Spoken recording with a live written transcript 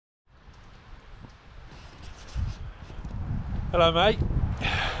Hello, mate.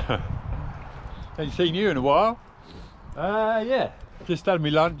 Haven't seen you in a while. Yeah, just had me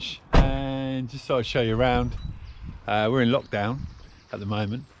lunch and just thought I'd show you around. We're in lockdown at the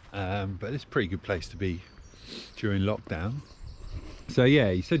moment, but it's a pretty good place to be during lockdown. So yeah,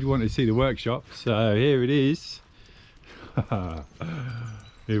 you said you wanted to see the workshop, so here it is.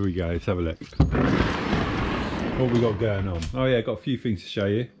 Here we go, let's have a look. What we got going on? Oh yeah, got a few things to show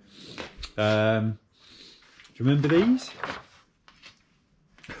you. Do you remember these?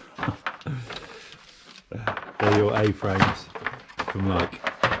 They're your A-frames from like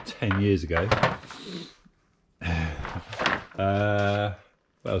 10 years ago. What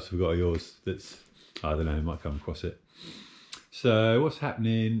else have we got of yours? That's, I don't know, might come across it. So what's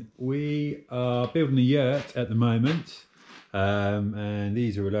happening? We are building a yurt at the moment, and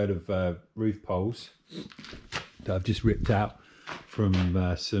these are a load of roof poles that I've just ripped out from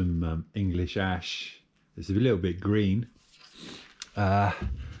some English ash. It's a little bit green.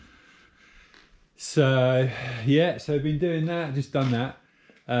 So yeah, so I've been doing that, just done that.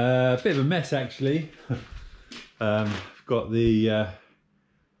 A bit of a mess actually. I've got the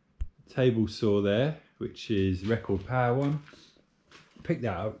table saw there, which is record power one. Picked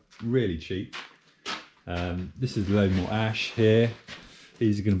that up really cheap. This is a load more ash here.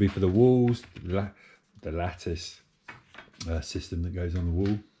 These are going to be for the walls, the lattice system that goes on the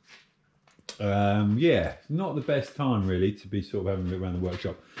wall. Yeah, not the best time really to be sort of having a look around the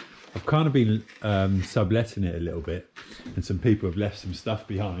workshop. I've kind of been subletting it a little bit, and some people have left some stuff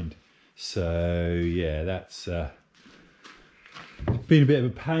behind. So yeah, that's been a bit of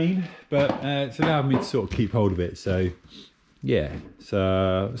a pain, but it's allowed me to sort of keep hold of it. So yeah,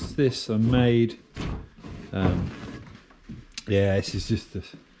 so what's this I made? Yeah, this is just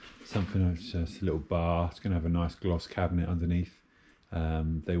something, just a little bar. It's going to have a nice gloss cabinet underneath.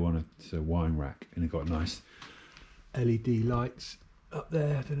 They want a wine rack, and they've got nice LED lights up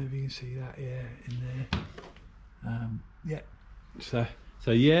there. I don't know if you can see that, yeah, in there. Yeah,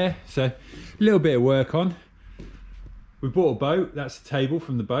 so yeah, so a little bit of work on. We bought a boat. That's the table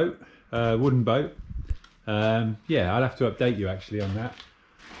from the boat, wooden boat. Yeah, I'll have to update you actually on that.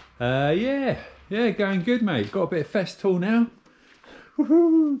 Yeah, going good, mate. Got a bit of Festool now.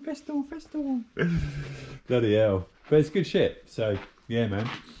 Woohoo, Festool. Bloody hell. But it's good shit. So yeah, man.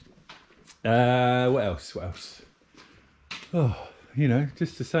 What else? Oh, you know,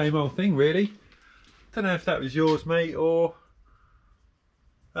 just the same old thing really. Don't know if that was yours, mate, or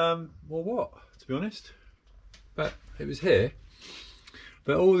what, to be honest. But it was here.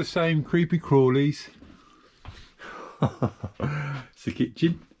 But all the same creepy crawlies. It's the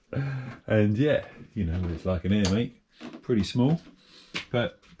kitchen. And yeah, you know what it's like in here, mate. Pretty small.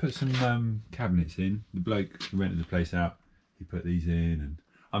 But put some cabinets in. The bloke who rented the place out, he put these in. And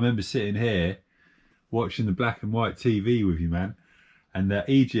I remember sitting here watching the black and white TV with you, man. And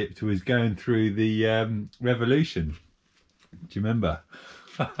Egypt was going through the revolution. Do you remember?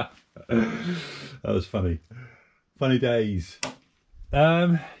 That was funny. Funny days.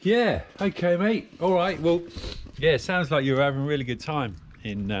 Yeah, okay, mate. All right, well, yeah, it sounds like you're having a really good time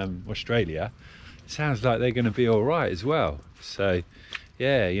in Australia. It sounds like they're going to be all right as well. So,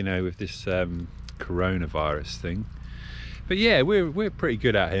 yeah, you know, with this coronavirus thing. But yeah, we're pretty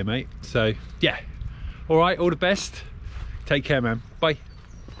good out here, mate. So, yeah. All right, all the best. Take care, man. Bye.